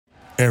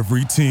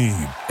Every team,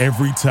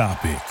 every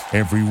topic,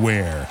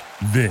 everywhere.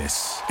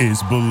 This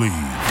is Believe.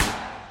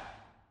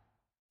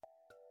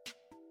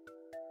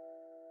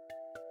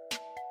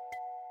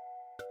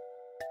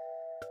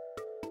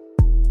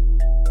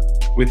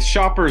 With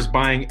shoppers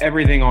buying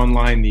everything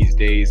online these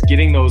days,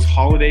 getting those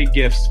holiday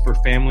gifts for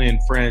family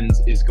and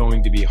friends is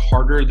going to be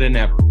harder than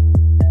ever.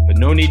 But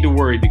no need to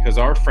worry, because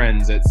our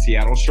friends at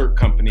Seattle Shirt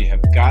Company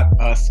have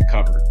got us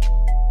covered.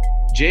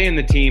 Jay and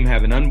the team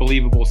have an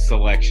unbelievable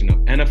selection of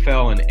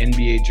NFL and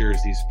NBA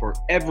jerseys for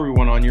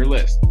everyone on your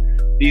list.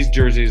 These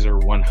jerseys are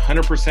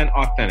 100%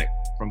 authentic,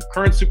 from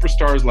current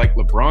superstars like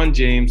LeBron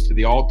James to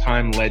the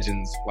all-time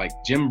legends like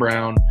Jim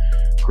Brown,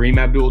 Kareem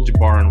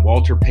Abdul-Jabbar, and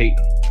Walter Payton.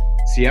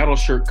 Seattle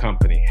Shirt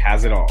Company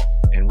has it all.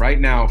 And right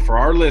now, for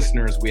our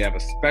listeners, we have a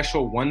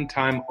special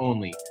one-time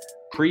only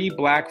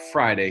pre-Black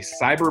Friday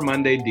Cyber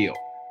Monday deal.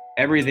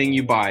 Everything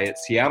you buy at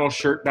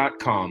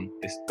seattleshirt.com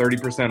is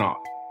 30% off.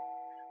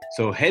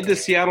 So head to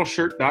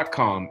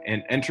seattleshirt.com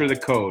and enter the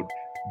code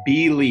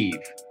BELIEVE,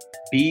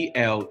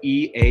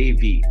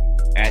 B-L-E-A-V,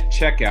 at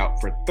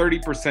checkout for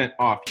 30%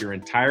 off your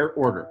entire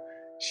order.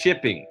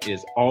 Shipping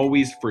is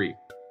always free.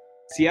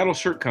 Seattle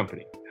Shirt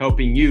Company,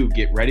 helping you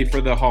get ready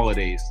for the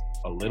holidays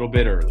a little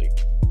bit early.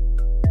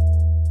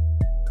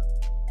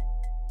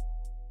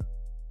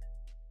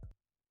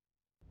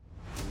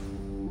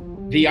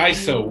 The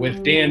ISO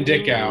with Dan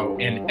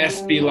Dickow and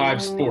SB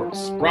Live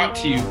Sports, brought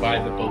to you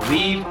by the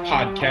Believe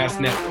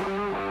Podcast Network,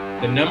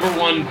 the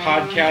 #1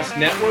 podcast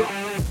network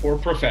for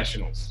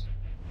professionals.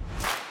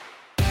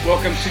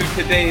 Welcome to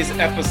today's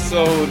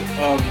episode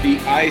of the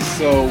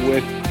ISO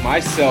with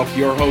myself,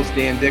 your host,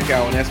 Dan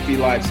Dickow, and SB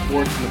Live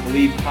Sports and the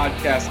Believe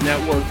Podcast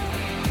Network.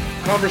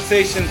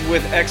 Conversations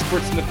with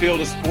experts in the field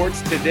of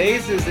sports.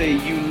 Today's is a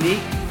unique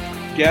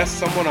guest,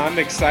 someone I'm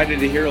excited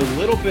to hear a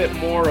little bit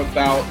more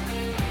about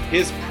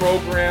his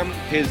program,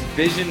 his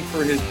vision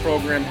for his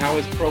program, how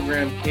his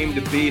program came to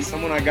be.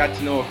 Someone I got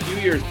to know a few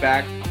years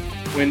back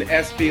when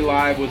SB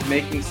Live was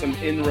making some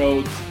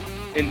inroads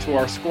into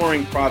our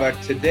scoring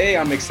product. Today,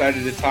 I'm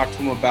excited to talk to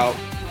him about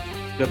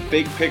the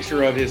big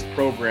picture of his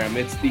program.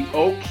 It's the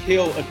Oak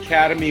Hill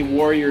Academy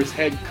Warriors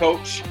head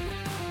coach,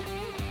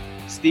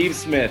 Steve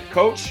Smith.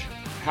 Coach,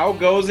 how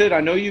goes it? I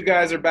know you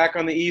guys are back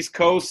on the East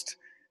Coast,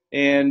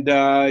 and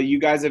you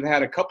guys have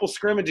had a couple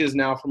scrimmages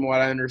now, from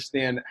what I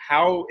understand.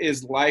 How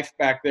is life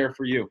back there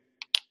for you?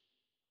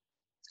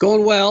 It's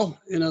going well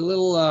in a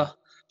little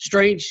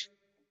strange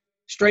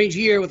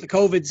year with the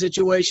COVID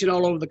situation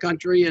all over the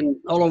country and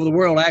all over the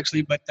world,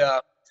 actually. But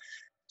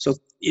so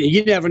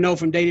you never know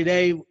from day to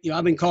day.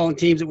 I've been calling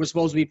teams that we're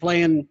supposed to be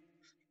playing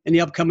in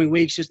the upcoming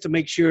weeks just to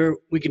make sure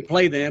we can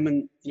play them.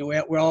 And,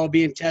 we're all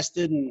being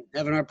tested and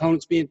having our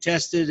opponents being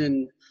tested.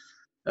 And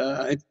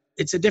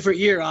it's a different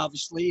year,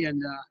 obviously,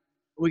 and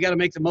we got to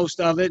make the most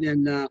of it.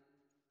 And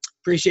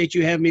appreciate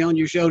you having me on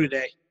your show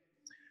today.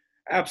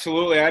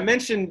 Absolutely. I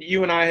mentioned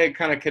you and I had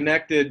kind of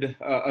connected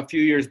a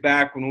few years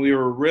back when we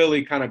were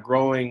really kind of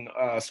growing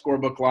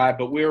Scorebook Live,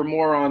 but we were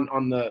more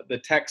on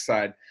the tech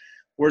side.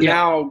 We're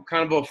now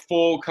kind of a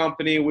full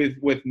company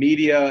with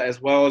media as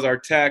well as our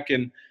tech.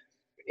 And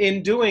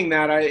in doing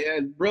that,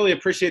 I really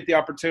appreciate the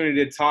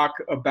opportunity to talk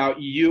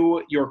about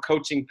you, your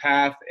coaching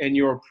path, and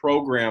your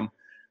program.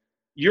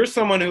 You're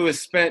someone who has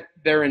spent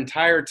their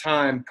entire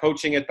time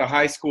coaching at the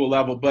high school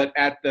level, but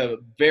at the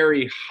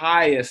very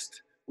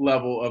highest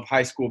level of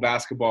high school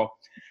basketball.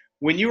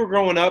 When you were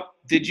growing up,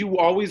 did you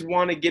always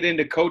want to get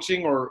into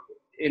coaching,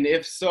 and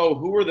if so,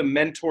 who were the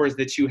mentors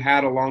that you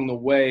had along the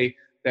way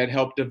that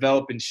helped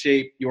develop and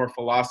shape your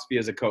philosophy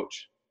as a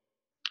coach?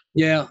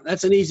 Yeah,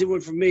 that's an easy one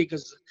for me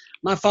because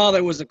my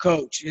father was a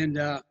coach, and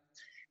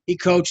he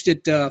coached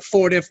at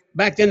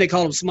back then they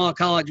called them small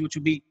college, which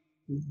would be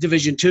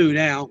Division II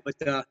now, but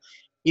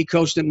he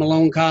coached at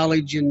Malone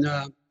College in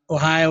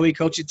Ohio. He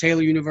coached at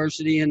Taylor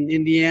University in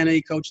Indiana.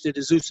 He coached at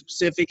Azusa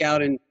Pacific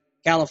out in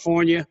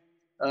California.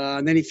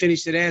 And then he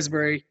finished at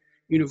Asbury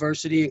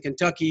University in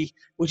Kentucky,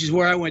 which is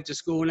where I went to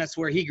school, and that's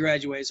where he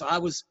graduated. So I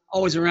was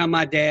always around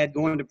my dad,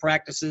 going to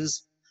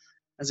practices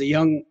as a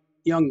young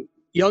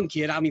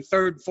kid. I mean,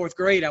 third, fourth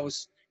grade, I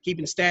was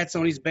keeping stats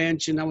on his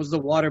bench, and I was the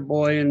water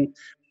boy and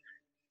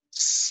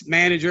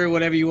manager,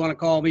 whatever you want to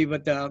call me.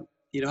 But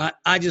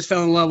I just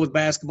fell in love with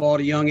basketball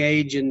at a young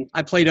age, and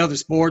I played other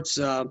sports,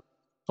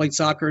 played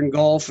soccer and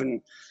golf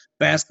and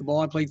basketball.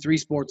 I played 3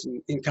 sports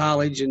in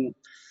college and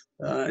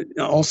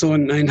also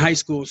in high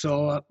school.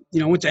 So, I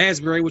went to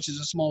Asbury, which is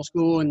a small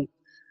school, and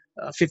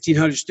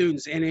 1,500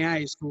 students,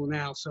 NAIA school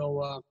now.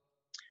 So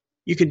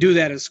you can do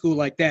that at a school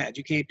like that.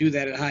 You can't do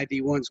that at a high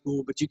D1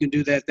 school, but you can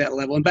do that at that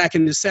level. And back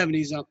in the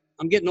 70s,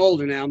 I'm getting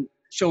older now. I'm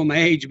showing my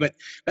age, but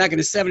back in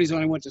the 70s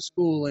when I went to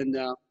school, and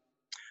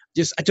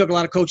I took a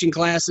lot of coaching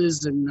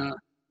classes and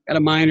got a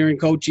minor in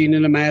coaching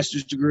and a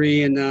master's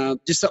degree, and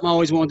just something I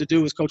always wanted to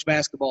do was coach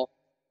basketball.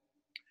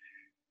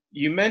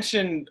 You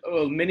mentioned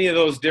many of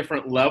those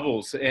different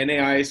levels,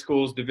 NAIA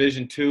schools,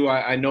 Division II.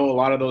 I know a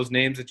lot of those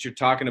names that you're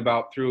talking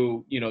about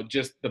through,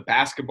 just the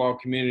basketball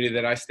community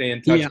that I stay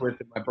in touch with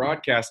in my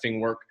broadcasting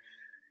work.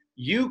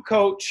 You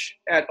coach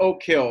at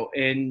Oak Hill,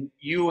 and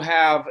you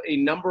have a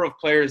number of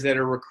players that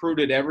are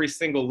recruited every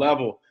single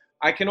level.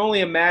 I can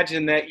only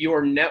imagine that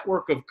your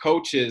network of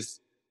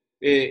coaches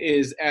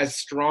is as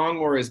strong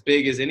or as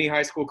big as any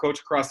high school coach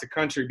across the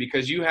country,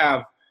 because you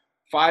have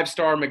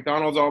five-star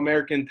McDonald's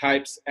All-American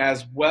types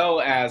as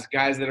well as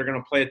guys that are going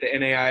to play at the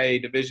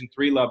NAIA Division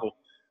III level.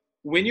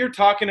 When you're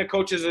talking to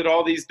coaches at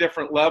all these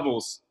different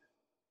levels,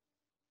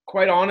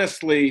 quite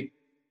honestly,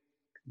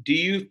 do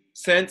you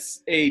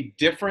sense a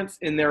difference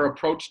in their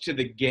approach to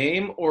the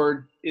game,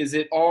 or is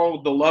it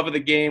all the love of the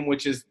game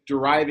which is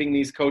driving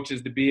these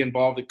coaches to be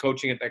involved in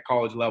coaching at that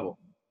college level?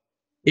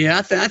 Yeah,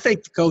 I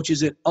think the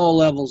coaches at all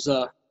levels,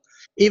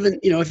 even,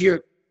 if you're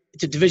at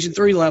the Division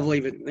III level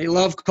even, they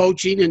love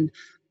coaching, and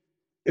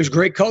there's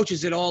great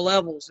coaches at all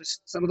levels.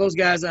 Some of those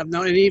guys I've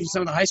known, and even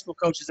some of the high school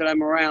coaches that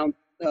I'm around,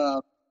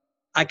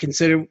 I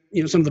consider,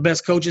 some of the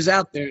best coaches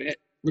out there,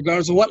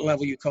 regardless of what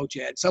level you coach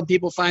at. Some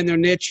people find their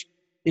niche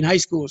in high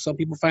school. Some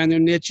people find their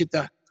niche at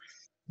the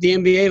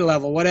NBA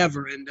level,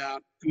 whatever. And,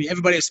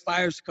 everybody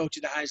aspires to coach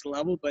at the highest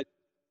level, but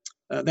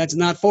that's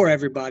not for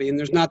everybody, and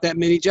there's not that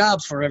many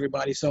jobs for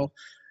everybody. So,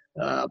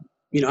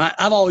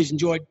 I've always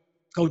enjoyed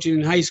coaching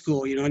in high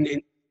school,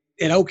 and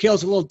at Oak Hill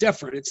it's a little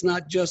different. It's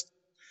not just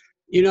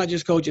 – you're not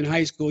just coaching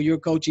high school. You're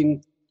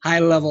coaching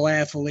high-level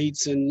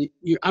athletes, and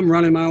I'm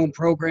running my own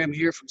program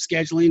here, from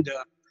scheduling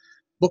to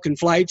booking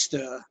flights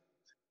to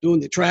doing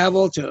the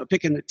travel to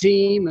picking the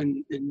team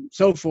and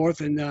so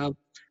forth. And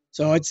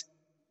so it's,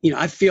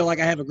 I feel like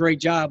I have a great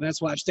job. And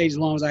that's why I've stayed as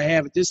long as I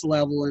have at this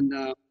level.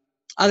 And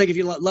I think if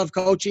you love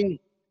coaching,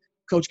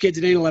 coach kids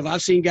at any level.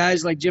 I've seen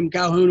guys like Jim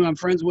Calhoun, who I'm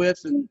friends with,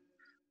 and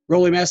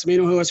Rolly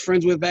Massimino, who I was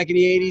friends with back in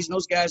the 80s. And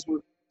those guys were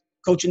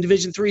coaching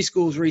Division III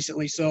schools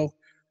recently. So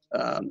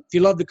if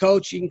you love the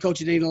coach, you can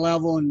coach at any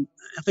level. And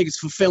I think it's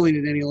fulfilling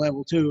at any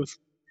level too, if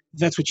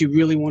that's what you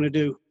really want to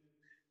do.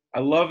 I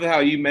love how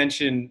you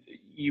mentioned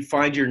you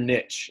find your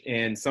niche,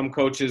 and some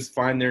coaches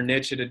find their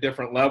niche at a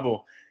different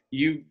level.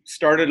 You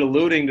started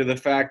alluding to the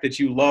fact that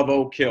you love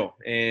Oak Hill,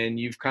 and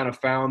you've kind of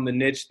found the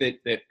niche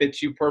that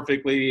fits you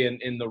perfectly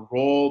in the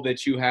role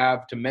that you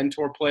have to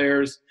mentor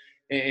players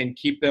and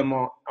keep them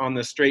on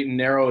the straight and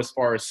narrow as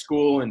far as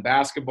school and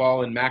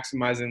basketball and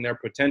maximizing their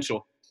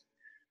potential.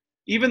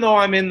 Even though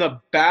I'm in the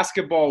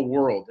basketball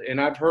world, and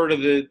I've heard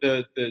of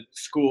the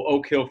school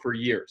Oak Hill for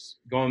years,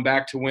 going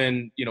back to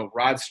when,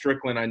 Rod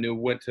Strickland I knew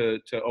went to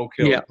Oak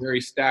Hill, yeah.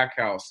 Barry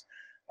Stackhouse,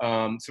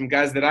 some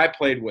guys that I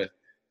played with.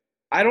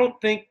 I don't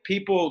think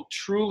people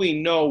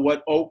truly know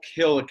what Oak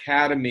Hill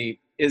Academy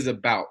is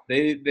about.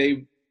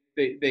 They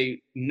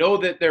know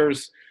that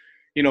there's,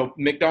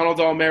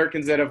 McDonald's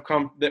All-Americans that have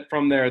come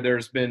from there.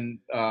 There's been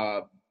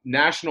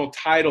national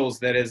titles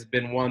that has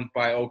been won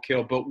by Oak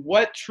Hill. But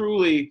what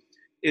truly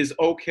is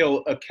Oak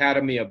Hill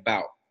Academy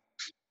about?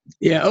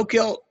 Yeah, Oak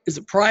Hill is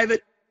a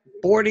private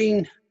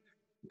boarding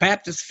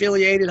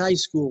Baptist-affiliated high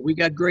school. We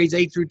got grades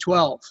 8 through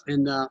 12.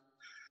 And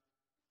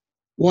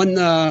one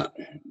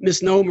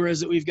misnomer is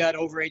that we've got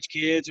overage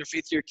kids or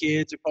fifth-year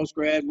kids or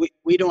post-grad.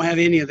 We don't have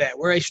any of that.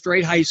 We're a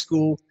straight high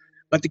school,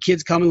 but the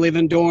kids come and live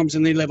in dorms,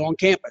 and they live on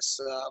campus.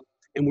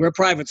 And we're a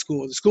private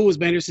school. The school has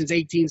been here since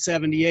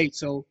 1878,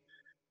 so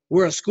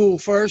we're a school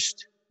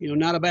first.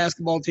 Not a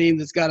basketball team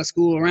that's got a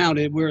school around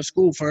it. We're a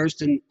school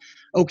first, and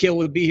Oak Hill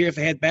would be here if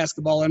it had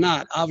basketball or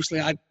not. Obviously,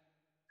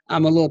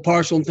 I'm a little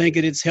partial in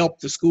thinking it's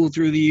helped the school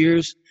through the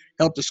years,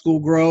 helped the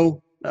school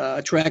grow,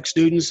 attract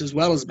students as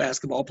well as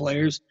basketball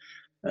players,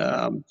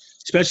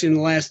 especially in the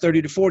last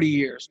 30 to 40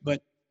 years.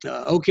 But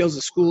Oak Hill's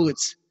a school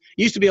that's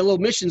used to be a little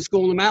mission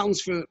school in the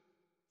mountains for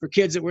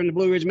kids that were in the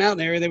Blue Ridge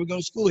Mountain area. They would go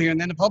to school here, and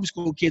then the public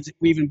school kids that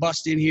we even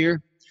bust in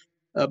here.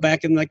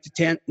 Back in like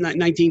the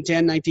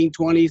 1910,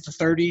 1920s, the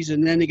 30s,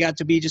 and then it got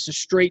to be just a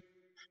straight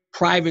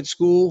private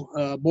school,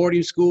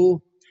 boarding school,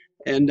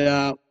 and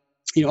all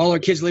our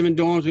kids live in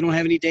dorms. We don't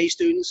have any day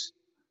students,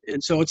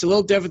 and so it's a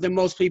little different than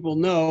most people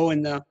know.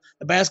 And the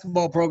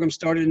basketball program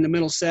started in the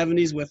middle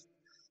 70s with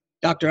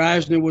Dr.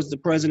 Eisner was the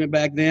president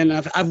back then.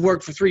 I've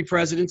worked for 3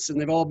 presidents, and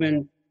they've all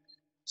been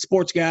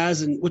sports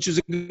guys, and which is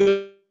a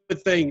good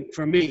thing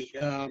for me.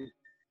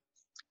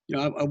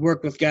 I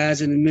work with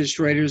guys and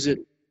administrators that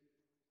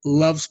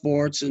love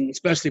sports, and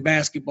especially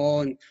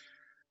basketball, and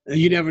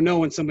you never know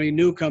when somebody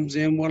new comes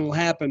in what will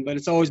happen, but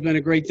it's always been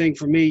a great thing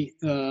for me,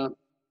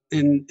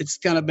 and it's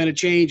kind of been a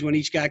change when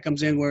each guy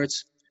comes in where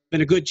it's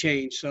been a good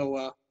change.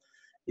 So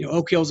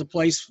Oak Hill's a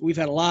place we've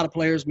had a lot of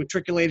players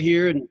matriculate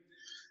here, and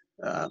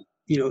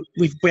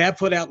we have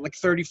put out like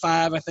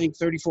 34,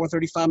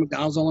 35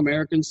 McDonald's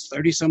All-Americans,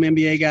 30 some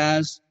NBA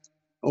guys,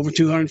 over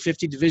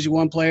 250 Division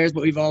I players,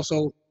 but we've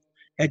also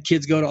had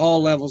kids go to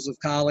all levels of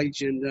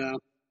college. And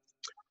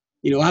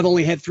I've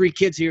only had 3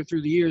 kids here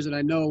through the years that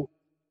I know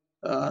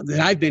that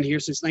I've been here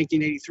since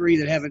 1983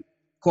 that haven't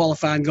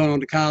qualified and gone on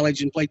to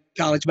college and played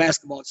college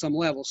basketball at some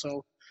level.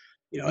 So,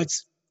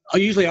 it's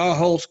usually our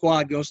whole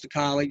squad goes to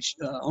college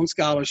on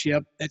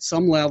scholarship at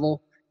some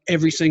level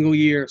every single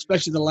year,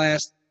 especially the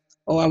last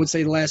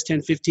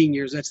 10, 15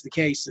 years. That's the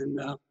case. And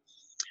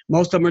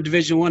most of them are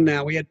Division I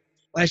now. We had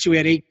last year we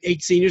had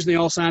eight seniors, and they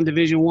all signed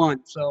Division I.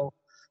 So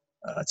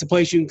it's a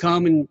place you can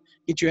come and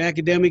get your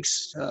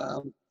academics.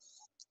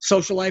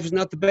 Social life is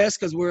not the best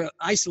because we're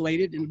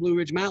isolated in the Blue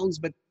Ridge Mountains,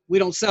 but we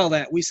don't sell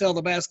that. We sell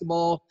the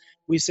basketball.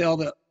 We sell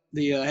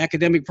the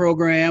academic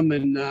program,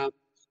 and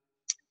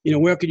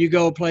where could you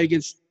go play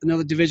against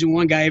another Division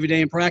I guy every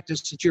day in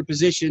practice at your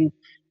position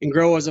and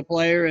grow as a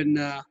player, and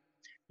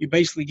you're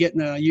basically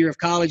getting a year of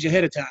college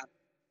ahead of time.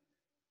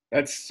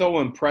 That's so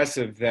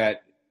impressive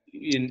that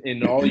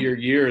in all your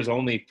years,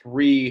 only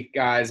 3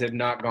 guys have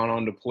not gone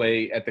on to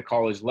play at the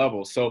college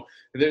level. So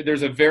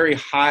there's a very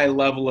high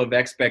level of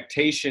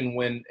expectation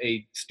when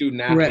a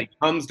student athlete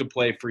comes to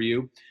play for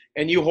you,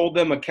 and you hold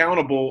them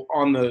accountable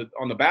on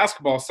the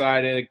basketball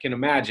side, I can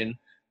imagine,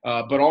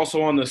 but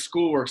also on the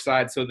schoolwork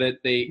side so that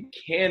they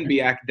can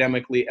be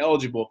academically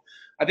eligible.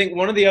 I think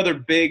one of the other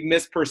big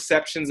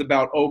misperceptions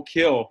about Oak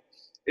Hill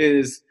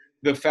is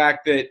the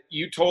fact that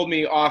you told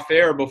me off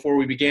air before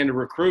we began to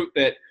recruit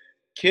that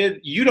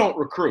you don't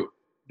recruit,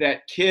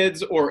 that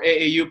kids or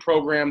AAU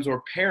programs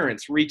or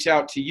parents reach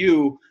out to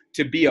you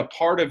to be a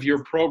part of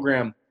your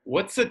program.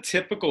 What's a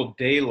typical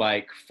day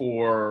like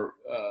for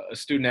a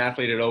student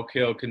athlete at Oak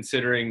Hill,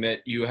 considering that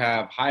you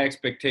have high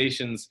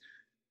expectations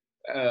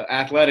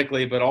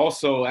athletically, but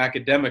also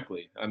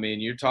academically? I mean,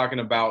 you're talking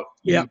about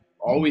you've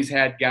always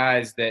had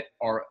guys that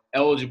are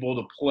eligible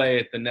to play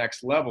at the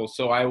next level.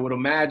 So I would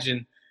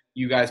imagine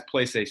you guys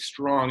place a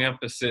strong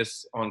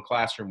emphasis on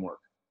classroom work.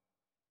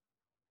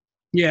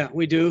 Yeah,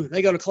 we do.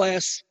 They go to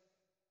class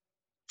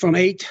from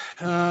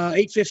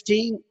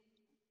 8:15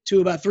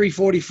 to about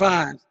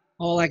 3:45,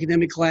 all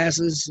academic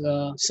classes,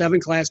 7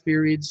 class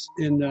periods.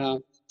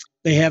 And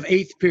they have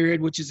 8th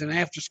period, which is an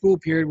after-school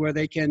period where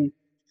they can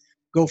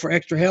go for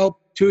extra help,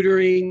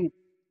 tutoring,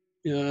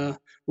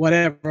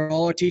 whatever.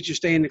 All our teachers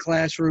stay in the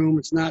classroom.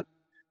 It's a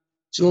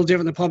little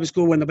different than public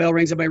school when the bell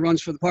rings, everybody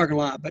runs for the parking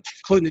lot, but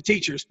including the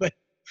teachers. But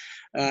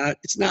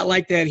it's not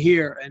like that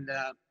here. And,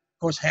 of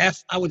course,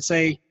 I would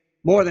say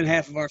more than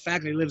half of our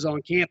faculty lives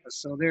on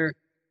campus. So they're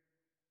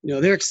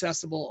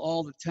accessible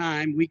all the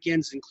time,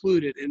 weekends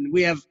included. And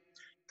we have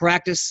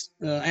practice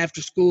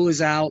after school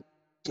is out.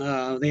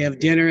 They have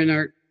dinner in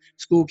our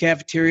school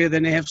cafeteria.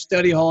 Then they have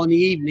study hall in the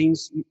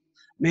evenings,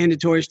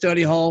 mandatory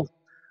study hall.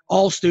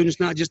 All students,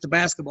 not just the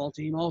basketball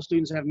team, all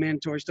students have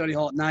mandatory study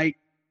hall at night.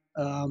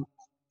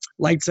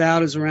 Lights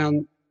out is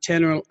around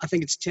 10 or I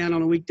think it's 10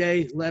 on a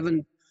weekday,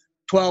 11,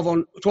 12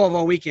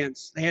 on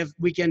weekends. They have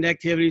weekend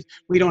activities.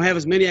 We don't have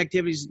as many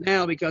activities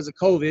now because of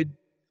COVID.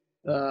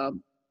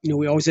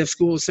 We always have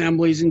school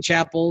assemblies and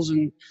chapels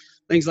and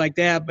things like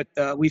that,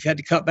 but we've had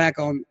to cut back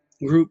on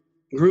group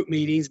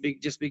meetings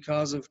just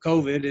because of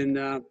COVID.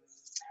 And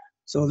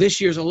so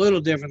this year's a little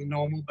different than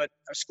normal, but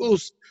the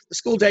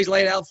school days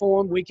laid out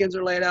for them. Weekends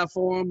are laid out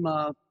for them.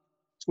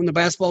 When the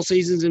basketball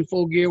season's in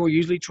full gear, we're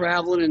usually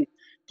traveling and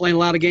playing a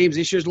lot of games.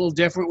 This year's a little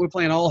different. We're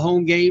playing all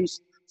home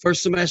games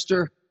first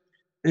semester,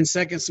 and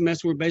second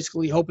semester we're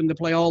basically hoping to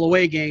play all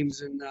away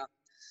games. And as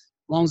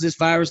long as this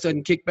virus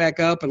doesn't kick back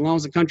up, and as long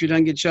as the country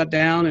doesn't get shut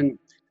down, and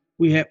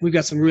we've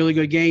got some really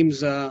good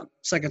games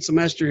second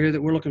semester here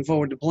that we're looking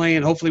forward to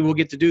playing. Hopefully we'll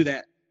get to do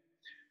that.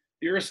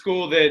 You're a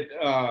school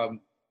that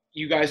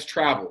you guys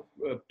travel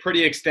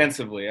pretty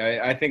extensively.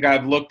 I think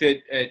I've looked at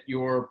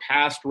your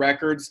past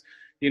records.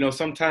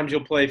 Sometimes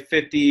you'll play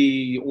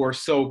 50 or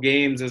so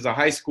games as a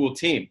high school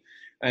team.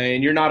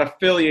 And you're not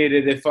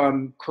affiliated, if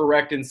I'm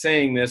correct in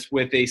saying this,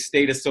 with a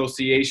state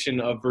association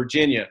of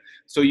Virginia.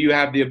 So you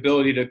have the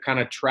ability to kind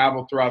of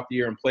travel throughout the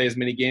year and play as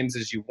many games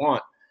as you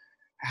want.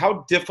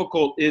 How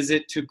difficult is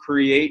it to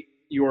create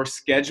your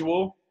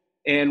schedule?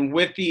 And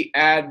with the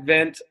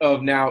advent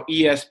of now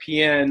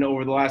ESPN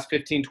over the last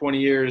 15, 20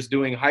 years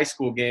doing high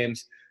school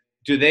games,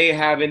 do they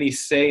have any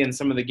say in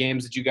some of the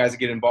games that you guys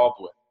get involved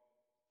with?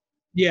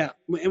 Yeah,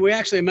 and we're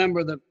actually a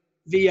member of the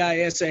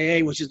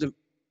VISAA, which is the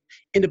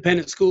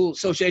Independent School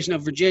Association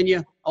of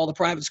Virginia, all the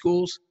private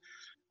schools.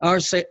 Our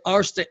state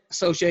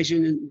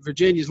association in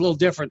Virginia is a little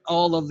different.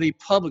 All of the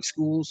public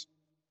schools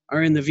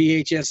are in the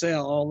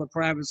VHSL. All the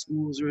private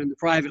schools are in the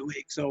private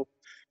league. So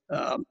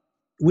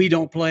we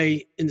don't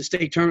play in the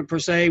state tournament per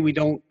se. We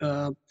don't.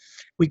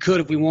 We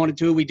could if we wanted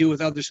to. We do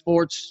with other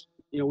sports.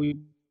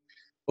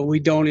 But we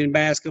don't in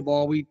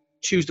basketball. We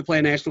choose to play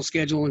a national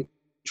schedule and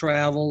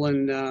travel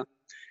and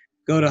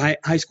go to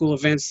high school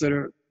events that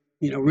are,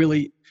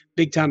 really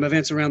big-time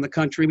events around the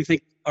country. We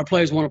think our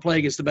players want to play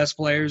against the best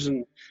players,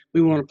 and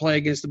we want to play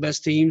against the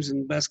best teams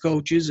and best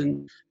coaches,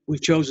 and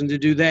we've chosen to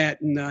do that.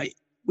 And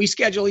we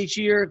schedule each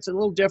year. It's a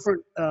little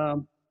different.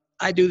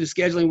 I do the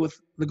scheduling with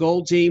the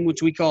gold team,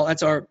 which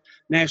that's our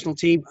national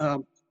team.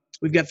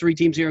 We've got 3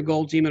 teams here, a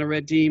gold team and a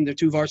red team. There are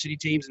 2 varsity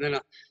teams and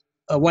then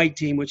a white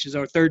team, which is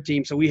our 3rd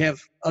team. So we have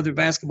other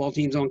basketball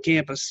teams on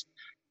campus,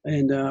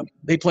 and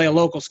they play a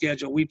local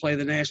schedule. We play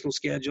the national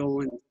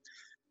schedule and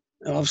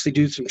obviously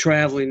do some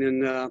traveling.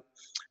 And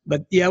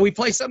but, yeah, we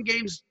play some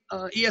games.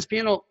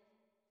 ESPN will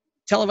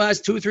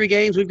televise 2 or 3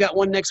 games. We've got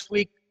one next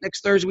week.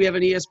 Next Thursday we have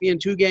an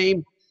ESPN 2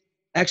 game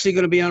actually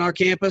going to be on our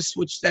campus,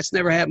 which that's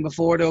never happened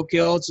before at Oak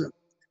Hill. It's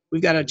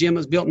we've got a gym that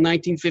was built in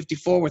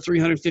 1954 with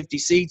 350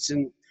 seats,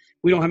 and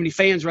we don't have any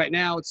fans right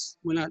now.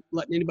 We're not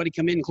letting anybody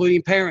come in,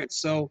 including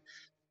parents. So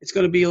it's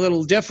going to be a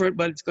little different,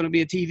 but it's going to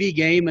be a TV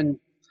game, and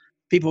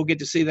people get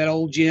to see that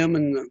old gym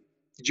and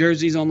the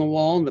jerseys on the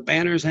wall and the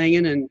banners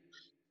hanging, and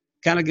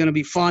kind of going to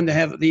be fun to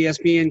have the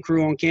ESPN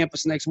crew on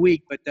campus next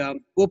week. But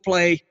we'll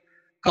play a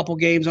couple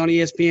games on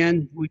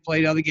ESPN. We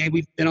played other games.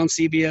 We've been on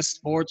CBS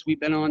Sports. We've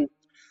been on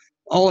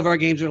 – all of our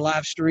games are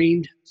live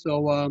streamed.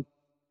 So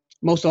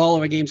most all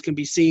of our games can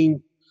be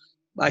seen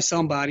by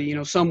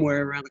somebody,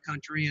 somewhere around the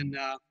country. And,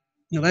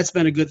 that's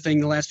been a good thing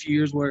the last few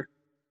years where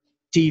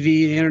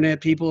TV and internet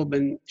people have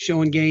been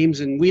showing games,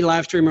 and we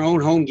live stream our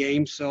own home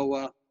games.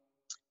 So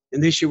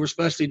and this year we're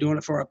especially doing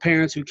it for our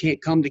parents who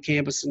can't come to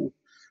campus and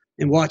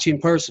watch in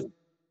person.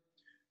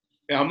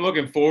 Yeah, I'm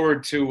looking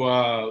forward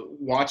to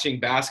watching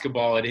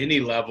basketball at any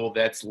level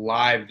that's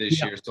live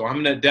this year. So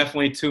I'm going to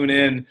definitely tune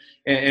in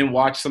and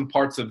watch some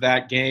parts of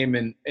that game.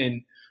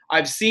 And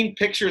I've seen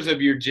pictures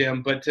of your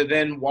gym, but to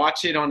then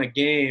watch it on a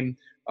game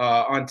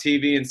on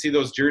TV and see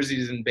those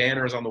jerseys and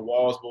banners on the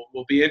walls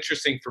will be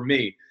interesting for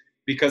me,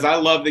 because I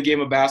love the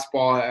game of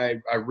basketball.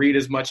 I read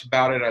as much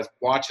about it. I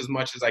watch as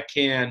much as I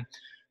can.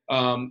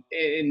 And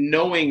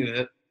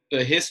knowing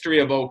the history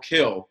of Oak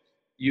Hill,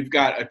 you've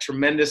got a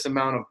tremendous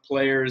amount of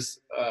players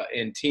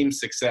and team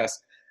success.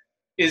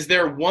 Is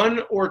there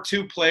one or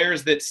two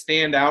players that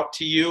stand out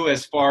to you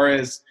as far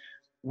as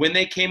when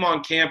they came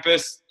on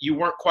campus, you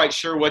weren't quite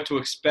sure what to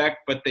expect,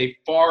 but they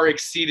far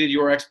exceeded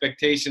your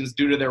expectations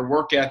due to their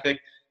work ethic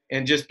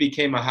and just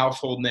became a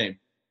household name?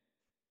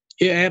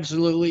 Yeah,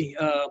 absolutely.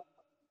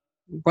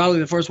 Probably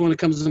the first one that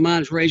comes to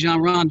mind is Rajon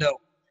Rondo.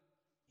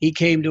 He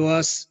came to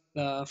us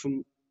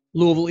from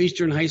Louisville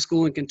Eastern High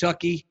School in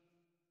Kentucky.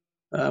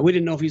 We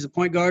didn't know if he's a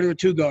point guard or a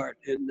two guard.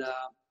 And,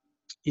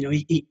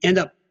 he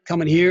ended up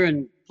coming here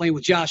and playing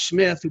with Josh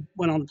Smith, who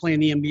went on to play in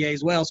the NBA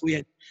as well. So we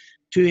had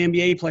two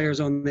NBA players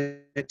on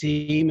that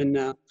team.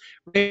 And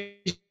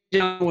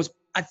Rajon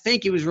I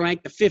think he was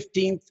ranked the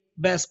 15th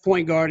best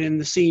point guard in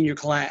the senior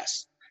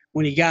class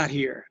when he got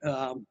here.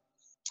 And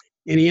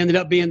he ended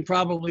up being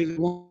probably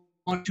the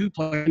 1-2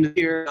 player in the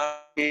year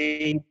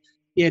game.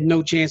 He had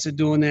no chance of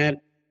doing that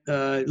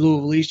at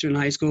Louisville Eastern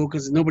High School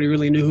because nobody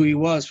really knew who he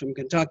was from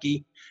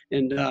Kentucky.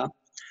 And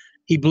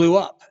he blew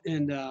up.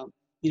 And,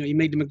 he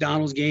made the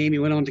McDonald's game. He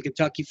went on to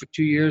Kentucky for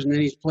 2 years, and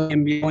then he's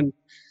playing beyond.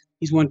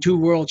 He's won 2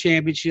 world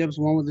championships,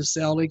 one with the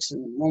Celtics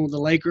and one with the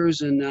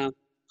Lakers. And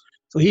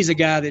so he's a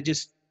guy that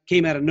just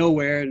came out of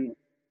nowhere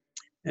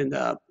and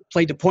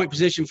played the point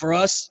position for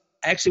us.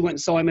 I actually went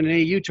and saw him in an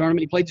AAU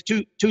tournament. He played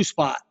the two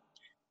spot.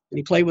 And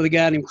he played with a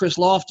guy named Chris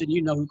Lofton.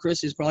 You know who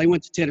Chris is, probably. He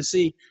went to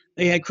Tennessee.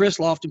 They had Chris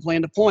Lofton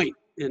playing the point.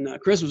 And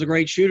Chris was a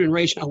great shooter, and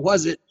Rajon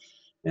wasn't.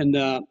 And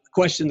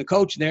questioned the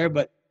coach there.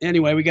 But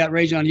anyway, we got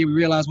Rajon here. We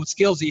realized what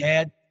skills he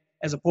had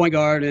as a point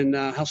guard and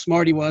how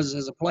smart he was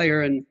as a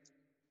player. And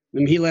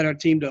he led our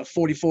team to a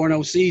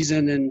 44-0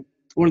 season and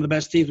one of the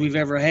best teams we've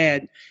ever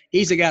had.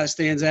 He's a guy that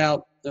stands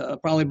out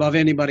probably above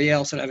anybody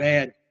else that I've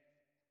had.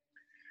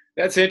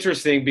 That's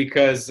interesting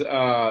because,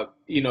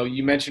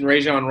 you mentioned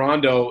Rajon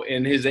Rondo,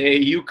 and his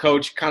AAU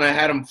coach kind of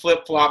had him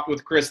flip-flopped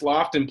with Chris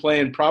Lofton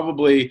playing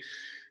probably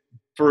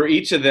for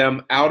each of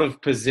them out of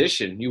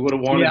position. You would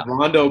have wanted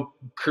Rondo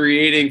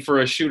creating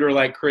for a shooter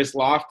like Chris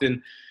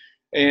Lofton.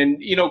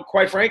 And,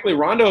 quite frankly,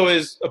 Rondo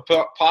is a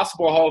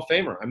possible Hall of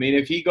Famer. I mean,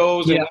 if he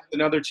goes and wins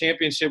another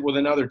championship with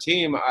another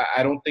team,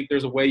 I don't think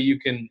there's a way you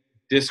can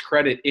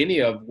discredit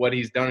any of what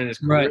he's done in his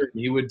career. Right.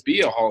 He would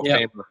be a Hall of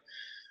Famer.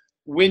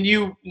 When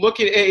you look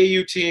at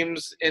AAU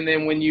teams and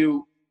then when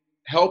you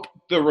help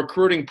the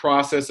recruiting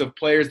process of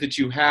players that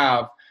you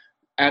have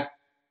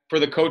for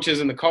the coaches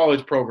in the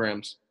college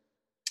programs,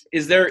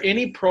 is there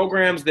any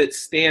programs that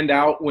stand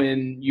out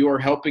when you're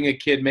helping a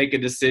kid make a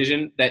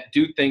decision that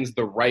do things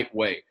the right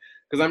way?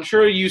 Because I'm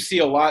sure you see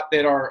a lot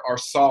that are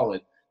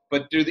solid,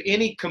 but do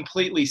any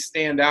completely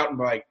stand out and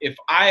be like, if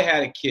I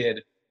had a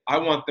kid, I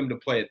want them to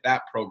play at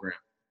that program?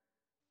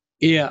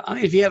 Yeah,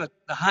 if you have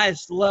the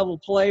highest level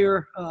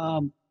player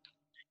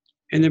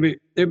and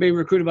they're being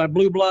recruited by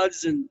blue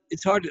bloods, and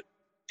it's hard to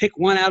pick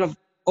one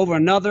over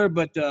another.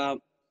 But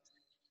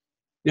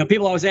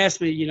people always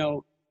ask me,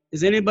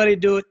 does anybody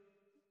do it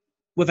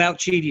without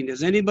cheating?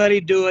 Does anybody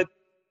do it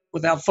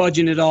without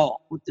fudging at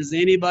all? Does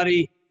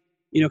anybody,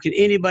 can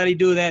anybody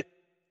do that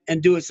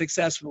and do it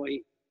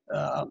successfully?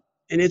 And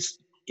it's,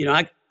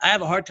 I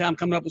have a hard time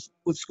coming up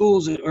with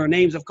schools or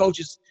names of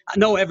coaches. I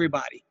know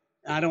everybody.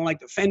 I don't like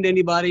to offend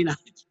anybody.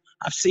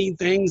 I've seen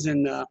things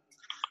and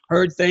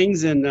heard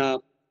things, and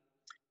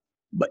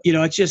but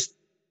it's just.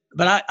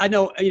 But I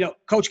know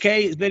Coach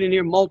K has been in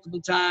here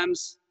multiple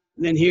times,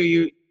 and then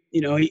here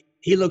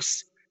he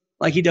looks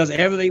like he does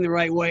everything the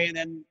right way, and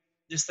then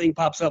this thing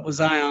pops up with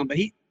Zion. But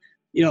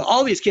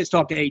all these kids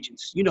talk to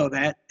agents. You know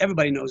that.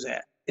 Everybody knows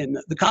that. And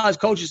the college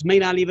coaches may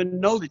not even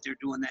know that they're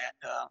doing that.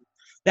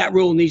 That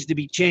rule needs to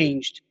be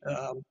changed.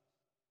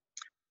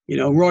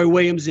 Roy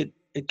Williams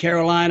at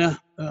Carolina.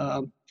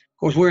 Of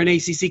course, we're in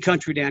ACC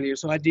country down here,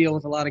 so I deal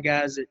with a lot of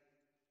guys that,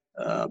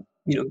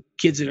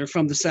 kids that are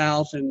from the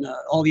South and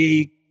all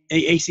the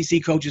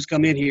ACC coaches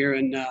come in here,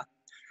 and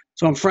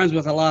so I'm friends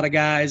with a lot of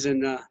guys,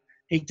 and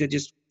hate to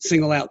just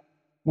single out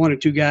one or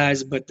two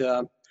guys, but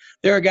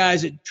there are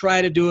guys that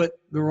try to do it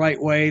the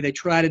right way. They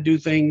try to do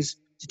things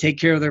to take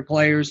care of their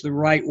players the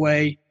right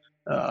way.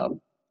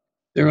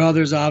 There are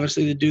others,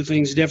 obviously, that do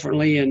things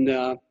differently,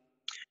 and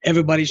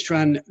everybody's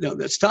trying –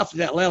 it's tough at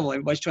that level.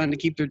 Everybody's trying to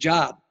keep their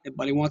job.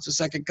 Everybody wants a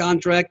second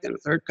contract and a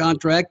third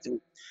contract, and,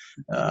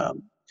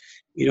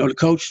 to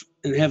coach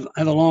and have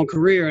a long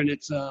career. And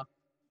it's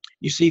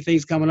you see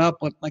things coming up,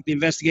 like the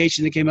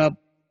investigation that came up.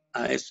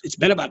 It's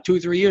been about 2 or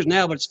 3 years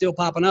now, but it's still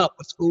popping up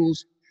with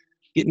schools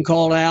getting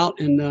called out.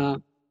 And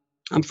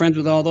I'm friends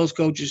with all those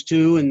coaches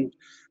too, and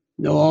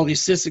all the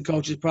assistant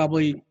coaches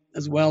probably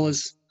as well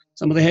as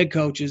some of the head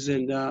coaches.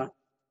 And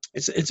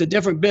it's a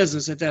different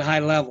business at that high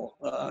level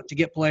to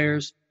get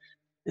players,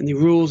 and the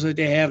rules that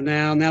they have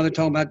now. Now they're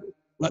talking about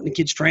letting the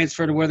kids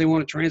transfer to where they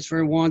want to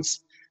transfer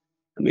once.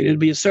 I mean, it'd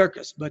be a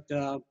circus, but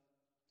the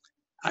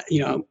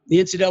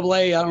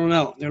NCAA, I don't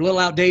know. They're a little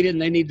outdated,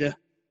 and they need to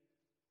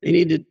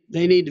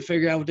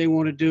figure out what they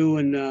want to do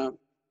and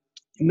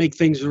make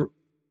things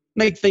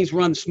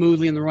run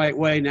smoothly in the right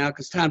way now,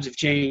 because times have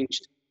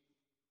changed.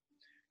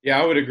 Yeah,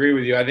 I would agree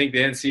with you. I think the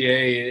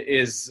NCAA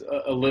is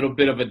a little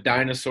bit of a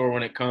dinosaur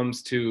when it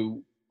comes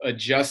to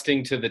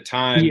adjusting to the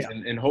times,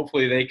 and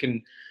hopefully they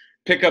can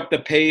pick up the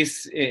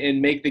pace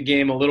and make the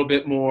game a little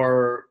bit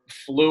more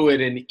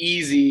fluid and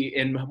easy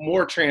and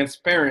more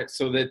transparent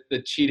so that the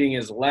cheating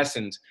is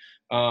lessened.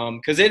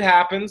 Because it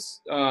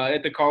happens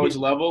at the college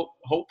level.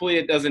 Hopefully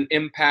it doesn't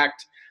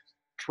impact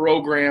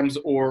programs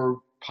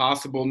or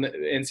possible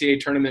NCAA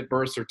tournament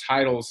berths or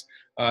titles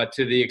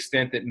to the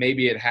extent that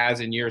maybe it has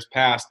in years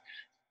past.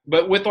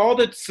 But with all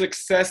the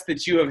success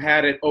that you have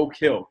had at Oak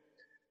Hill,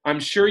 I'm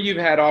sure you've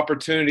had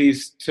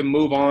opportunities to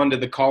move on to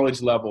the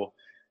college level.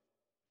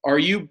 Are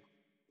you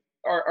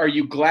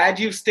glad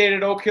you've stayed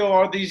at Oak Hill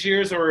all these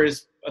years, or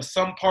is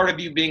some part of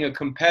you being a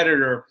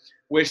competitor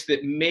wish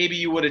that maybe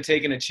you would have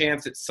taken a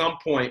chance at some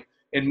point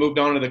and moved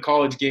on to the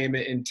college game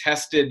and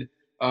tested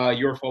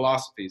your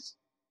philosophies?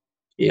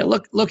 Yeah,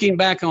 looking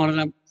back on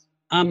it,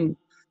 I'm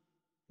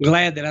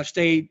glad that I've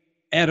stayed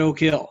at Oak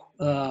Hill.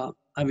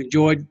 I've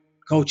enjoyed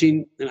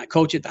coaching, and I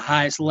coach at the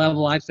highest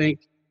level, I think,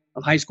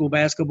 of high school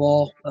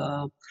basketball.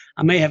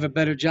 I may have a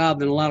better job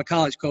than a lot of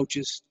college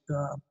coaches.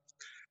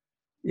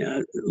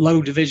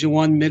 Low Division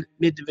I,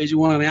 mid Division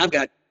I. I mean,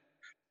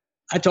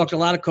 I talked to a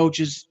lot of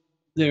coaches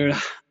that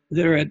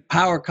are at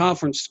power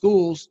conference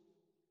schools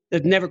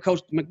that never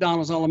coached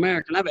McDonald's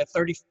All-American. I've had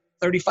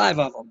 35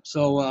 of them.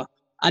 So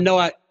I know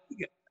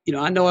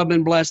I've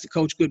been blessed to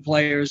coach good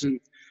players and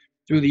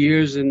through the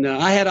years. And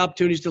I had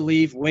opportunities to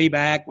leave way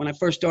back when I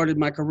first started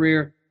my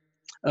career.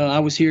 I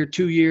was here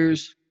 2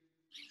 years.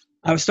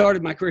 I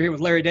started my career here with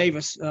Larry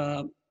Davis,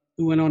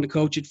 who went on to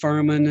coach at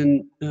Furman,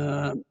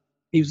 and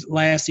he was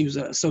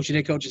an associate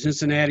head coach at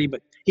Cincinnati,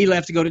 but he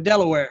left to go to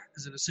Delaware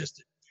as an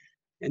assistant.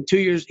 And 2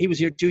 years, he was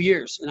here 2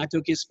 years, and I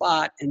took his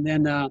spot. And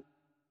then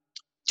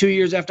 2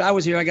 years after I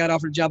was here, I got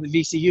offered a job at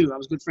VCU. I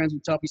was good friends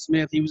with Tuffy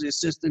Smith. He was the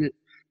assistant at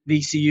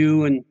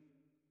VCU, and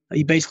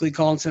he basically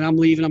called and said, "I'm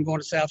leaving. I'm going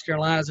to South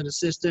Carolina as an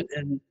assistant,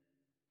 and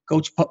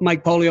Coach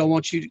Mike Polio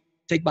wants you to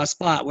take my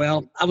spot."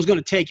 Well, I was going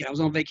to take it. I was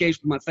on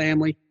vacation with my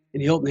family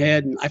in Hilton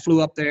Head, and I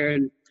flew up there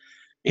and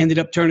ended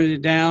up turning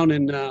it down.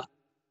 And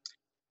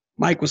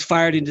Mike was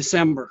fired in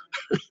December.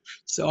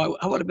 So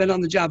I would have been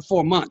on the job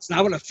 4 months. And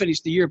I would have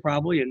finished the year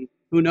probably, and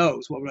who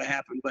knows what would have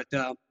happened. But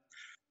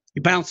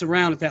you bounce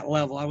around at that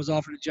level. I was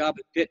offered a job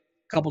at Pitt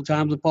a couple of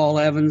times with Paul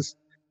Evans,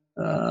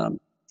 out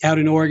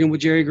in Oregon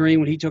with Jerry Green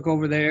when he took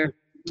over there,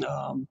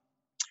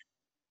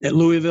 at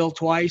Louisville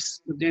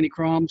twice with Denny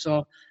Crum.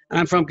 So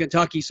I'm from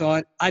Kentucky,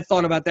 so I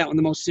thought about that one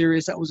the most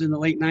serious. That was in the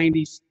late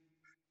 90s.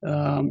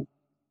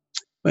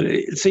 But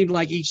it seemed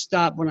like each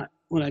stop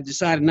when I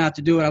decided not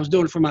to do it, I was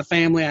doing it for my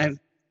family. I have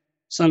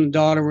son and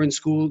daughter were in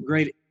school,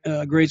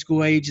 grade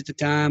school age at the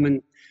time.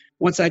 And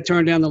once I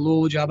turned down the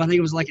Louisville job, I think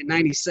it was like in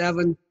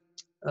 97,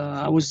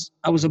 I was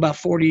about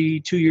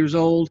 42 years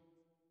old.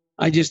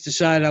 I just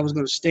decided I was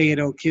going to stay at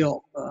Oak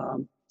Hill.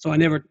 So I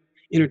never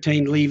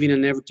entertained leaving,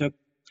 and never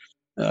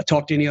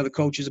talked to any other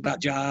coaches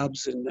about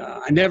jobs. And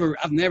I've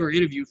never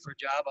interviewed for a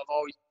job.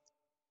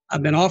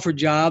 I've been offered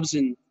jobs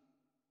and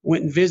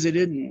went and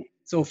visited and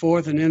so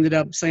forth, and ended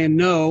up saying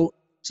no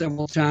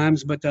several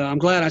times. But I'm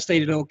glad I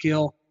stayed at Oak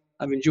Hill.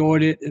 I've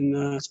enjoyed it, and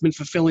it's been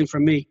fulfilling for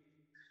me.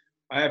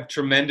 I have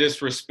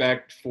tremendous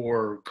respect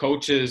for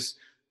coaches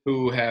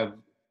who have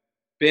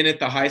been at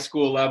the high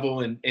school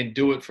level and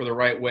do it for the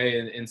right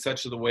way in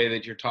such the way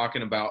that you're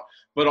talking about,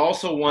 but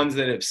also ones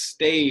that have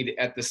stayed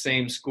at the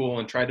same school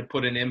and tried to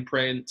put an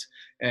imprint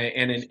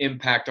and an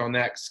impact on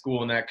that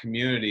school and that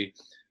community.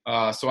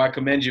 So I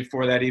commend you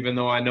for that, even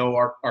though I know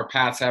our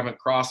paths haven't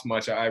crossed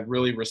much. I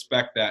really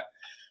respect that.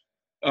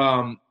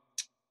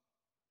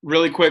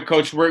 Really quick,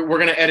 Coach, we're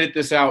going to edit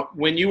this out.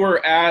 When you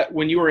were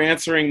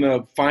answering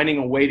the finding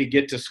a way to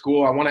get to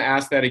school, I want to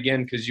ask that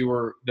again because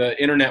the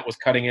internet was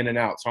cutting in and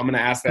out. So I'm going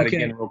to ask that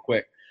again real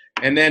quick.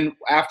 And then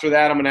after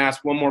that, I'm going to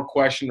ask one more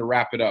question to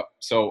wrap it up.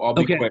 So I'll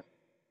be quick.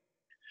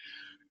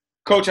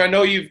 Coach, I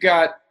know you've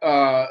got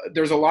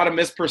there's a lot of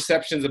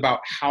misperceptions about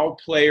how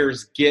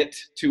players get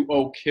to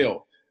Oak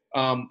Hill.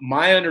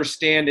 My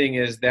understanding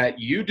is that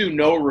you do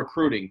no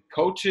recruiting.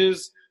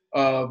 Coaches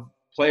of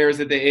players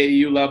at the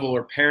AAU level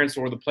or parents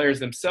or the players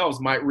themselves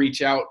might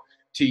reach out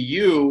to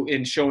you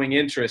in showing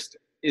interest.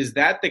 Is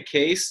that the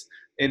case?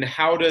 And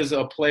how does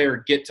a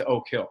player get to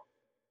Oak Hill?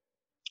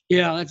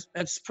 Yeah,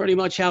 that's pretty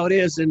much how it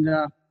is. And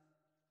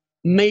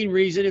main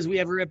reason is we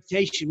have a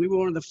reputation. We were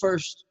one of the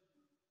first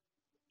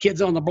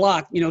kids on the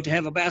block, to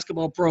have a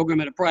basketball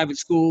program at a private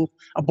school,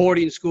 a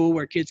boarding school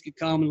where kids could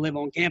come and live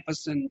on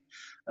campus. And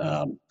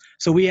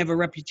so we have a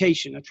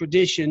reputation, a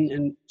tradition.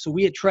 And so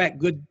we attract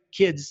good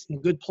kids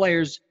and good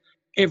players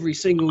every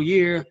single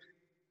year.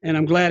 And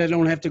I'm glad I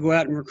don't have to go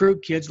out and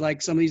recruit kids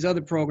like some of these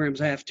other programs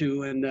have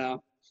to. And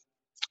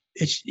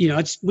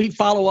we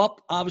follow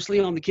up, obviously,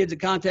 on the kids that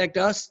contact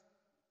us.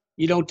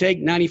 You don't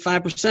take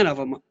 95% of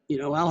them.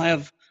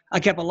 I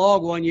kept a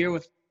log one year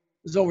with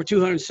over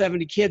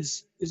 270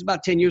 kids. It was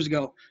about 10 years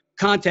ago,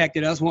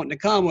 contacted us wanting to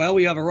come. Well,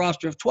 we have a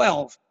roster of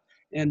 12.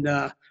 And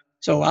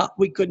so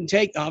we couldn't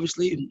take,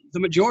 obviously, the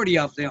majority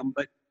of them.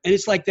 And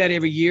it's like that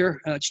every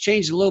year. It's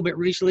changed a little bit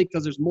recently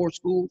because there's more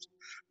schools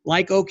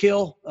like Oak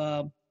Hill.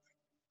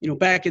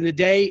 Back in the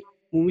day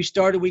when we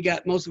started, we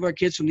got most of our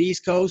kids from the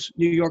East Coast,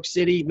 New York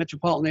City,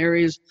 metropolitan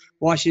areas,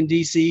 Washington,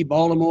 D.C.,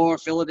 Baltimore,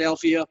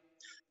 Philadelphia.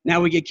 Now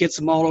we get kids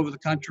from all over the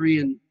country,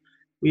 and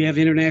we have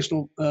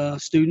international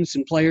students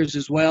and players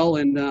as well.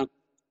 And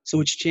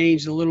so it's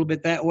changed a little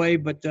bit that way,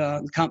 but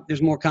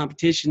there's more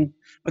competition.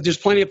 But there's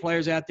plenty of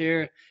players out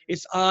there.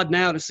 It's odd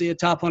now to see a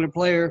top 100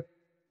 player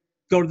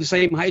go to the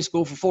same high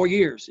school for 4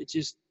 years. It's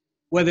just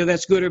whether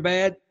that's good or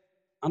bad.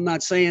 I'm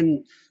not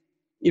saying,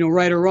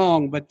 right or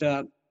wrong, but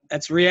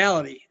that's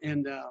reality.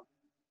 And,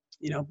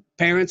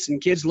 parents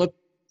and kids look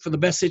for the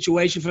best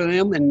situation for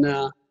them. And,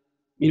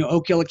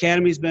 Oak Hill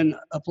Academy has been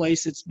a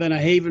place that's been a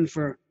haven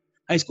for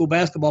high school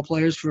basketball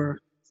players for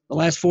the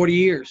last 40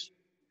 years.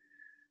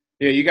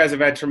 Yeah, you guys have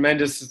had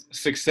tremendous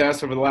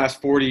success over the last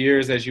 40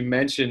 years, as you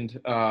mentioned.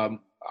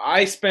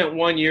 I spent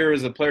 1 year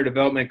as a player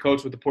development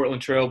coach with the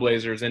Portland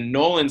Trailblazers, and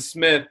Nolan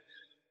Smith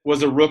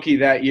was a rookie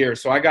that year.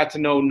 So I got to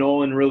know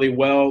Nolan really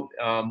well,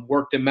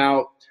 worked him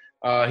out.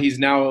 He's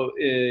now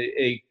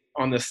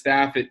on the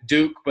staff at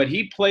Duke, but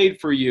he played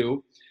for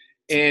you,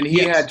 and he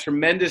had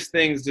tremendous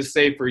things to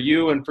say for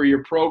you and for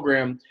your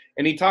program.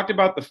 And he talked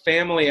about the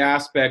family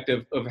aspect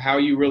of how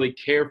you really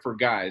care for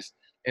guys.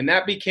 And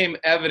that became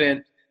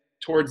evident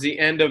towards the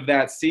end of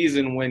that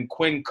season when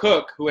Quinn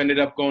Cook, who ended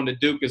up going to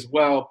Duke as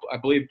well, I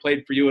believe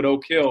played for you at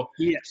Oak Hill,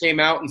 came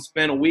out and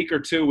spent a week or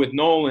two with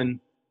Nolan.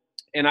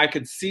 And I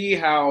could see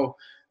how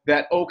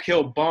that Oak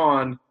Hill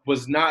bond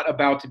was not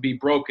about to be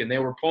broken. They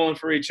were pulling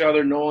for each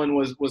other. Nolan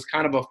was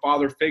kind of a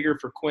father figure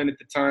for Quinn at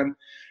the time.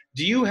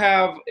 Do you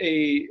have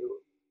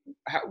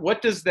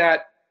what does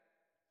that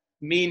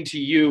mean to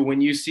you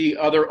when you see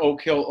other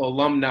Oak Hill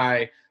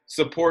alumni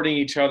supporting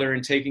each other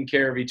and taking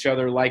care of each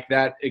other like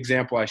that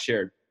example I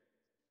shared?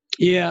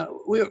 Yeah,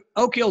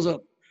 Oak Hill's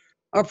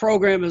our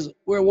program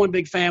we're one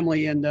big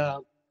family, and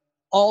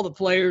all the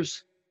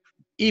players,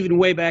 even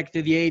way back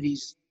to the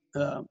 80s,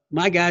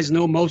 my guys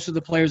know most of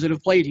the players that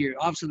have played here.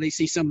 Obviously, they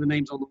see some of the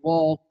names on the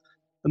wall,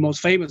 the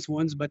most famous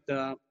ones, but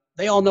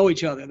they all know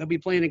each other. They'll be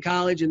playing in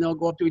college, and they'll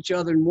go up to each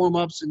other in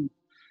warm-ups, and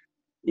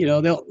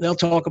they'll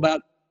talk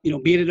about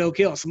being at Oak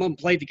Hill. Some of them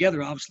played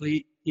together,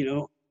 obviously,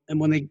 and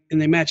when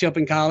they match up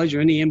in college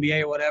or in the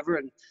NBA or whatever.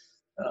 And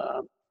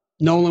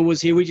Nolan was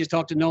here. We just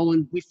talked to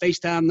Nolan. We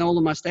FaceTimed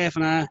Nolan, my staff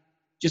and I,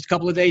 just a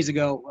couple of days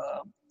ago.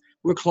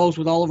 We're close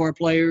with all of our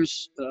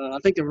players. I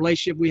think the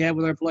relationship we have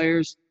with our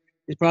players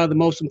is probably the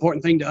most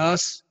important thing to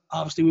us.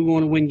 Obviously, we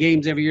want to win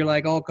games every year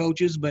like all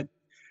coaches, but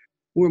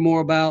we're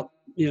more about,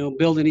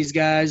 building these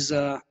guys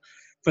for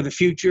the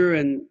future.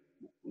 And,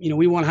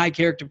 we want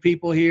high-character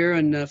people here,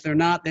 and if they're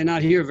not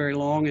here very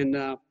long. And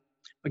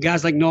but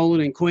guys like Nolan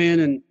and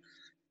Quinn, and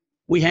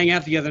we hang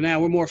out together now.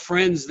 We're more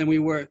friends than we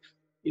were,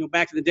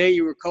 back in the day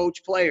you were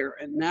coach, player,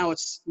 and now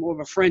it's more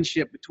of a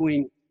friendship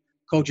between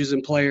coaches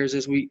and players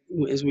as we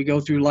go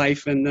through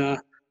life. And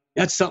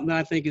that's something that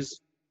I think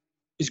is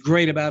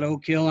great about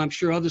Oak Hill. I'm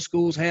sure other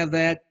schools have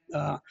that.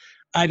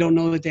 I don't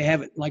know that they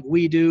have it like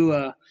we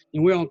do.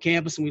 We're on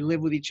campus and we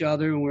live with each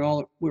other, and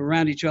we're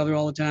around each other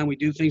all the time. We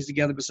do things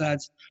together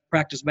besides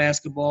practice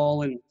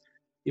basketball, and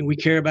we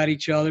care about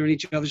each other and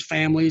each other's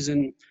families.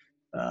 And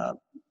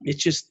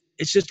it's just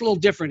a little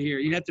different here.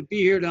 You have to be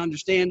here to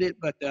understand it,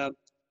 but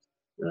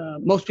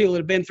most people that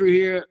have been through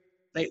here,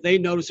 they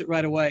notice it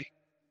right away.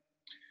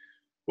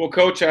 Well,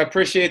 Coach, I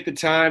appreciate the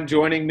time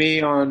joining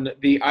me on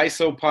the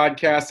ISO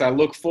podcast. I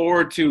look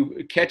forward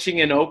to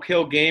catching an Oak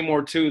Hill game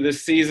or two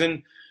this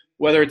season,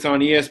 whether it's on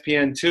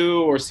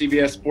ESPN2 or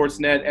CBS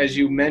Sportsnet, as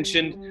you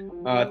mentioned.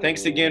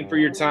 Thanks again for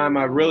your time.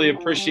 I really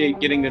appreciate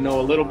getting to know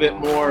a little bit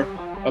more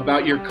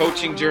about your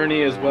coaching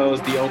journey as well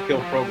as the Oak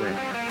Hill program.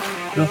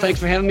 No, thanks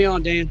for having me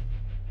on, Dan.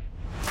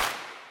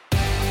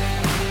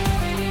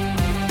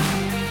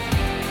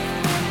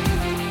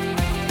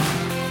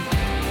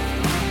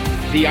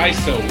 The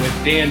ISO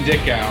with Dan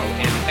Dickow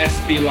and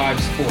SB Live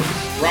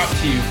Sports, brought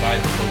to you by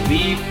the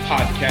Believe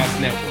Podcast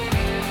Network,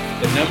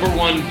 the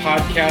 #1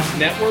 podcast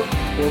network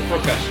for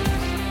professionals.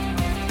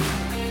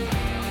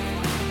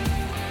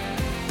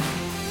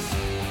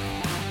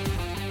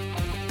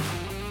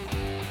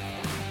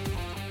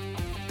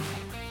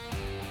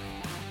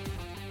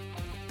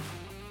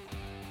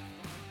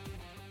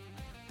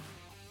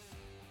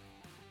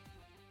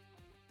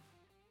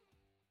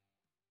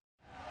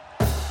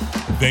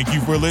 Thank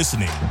you for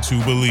listening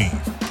to Believe.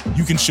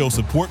 You can show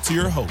support to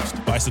your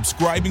host by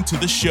subscribing to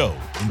the show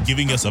and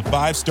giving us a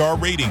 5-star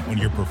rating on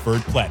your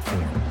preferred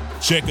platform.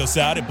 Check us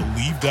out at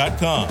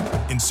Believe.com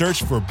and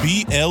search for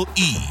BLEAV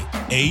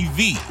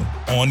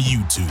on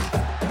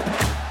YouTube.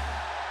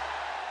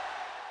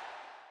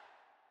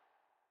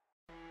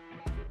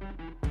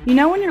 You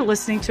know when you're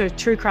listening to a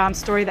true crime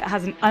story that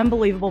has an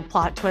unbelievable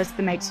plot twist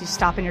that makes you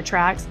stop in your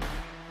tracks?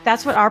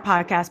 That's what our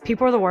podcast,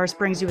 People Are the Worst,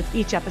 brings you with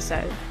each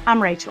episode.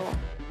 I'm Rachel.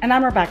 And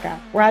I'm Rebecca.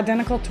 We're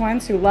identical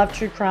twins who love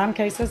true crime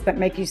cases that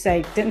make you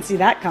say, didn't see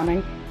that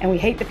coming, and we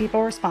hate the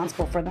people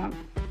responsible for them.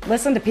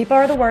 Listen to People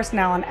Are the Worst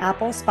now on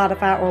Apple,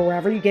 Spotify, or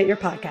wherever you get your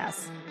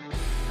podcasts.